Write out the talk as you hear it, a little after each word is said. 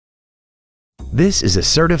This is a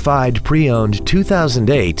certified pre-owned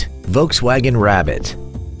 2008 Volkswagen Rabbit.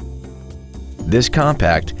 This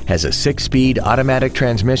compact has a 6-speed automatic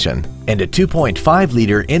transmission and a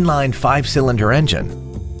 2.5-liter inline 5-cylinder engine.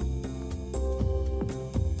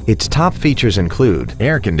 Its top features include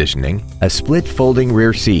air conditioning, a split folding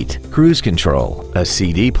rear seat, cruise control, a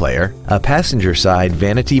CD player, a passenger side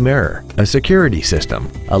vanity mirror, a security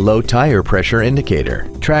system, a low tire pressure indicator,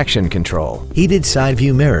 traction control, heated side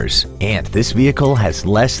view mirrors, and this vehicle has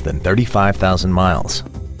less than 35,000 miles.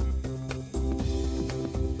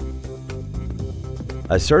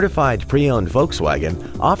 A certified pre-owned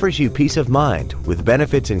Volkswagen offers you peace of mind with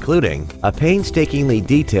benefits including a painstakingly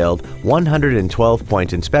detailed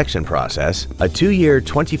 112-point inspection process, a 2-year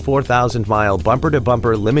 24,000-mile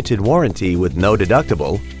bumper-to-bumper limited warranty with no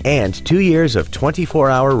deductible, and 2 years of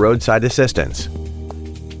 24-hour roadside assistance.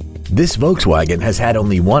 This Volkswagen has had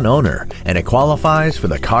only one owner and it qualifies for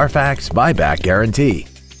the Carfax buyback guarantee.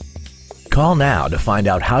 Call now to find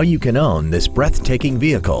out how you can own this breathtaking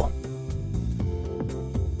vehicle.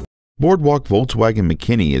 Boardwalk Volkswagen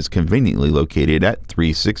McKinney is conveniently located at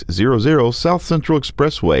 3600 South Central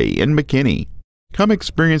Expressway in McKinney. Come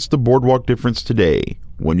experience the Boardwalk difference today.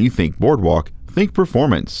 When you think Boardwalk, think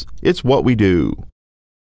performance. It's what we do.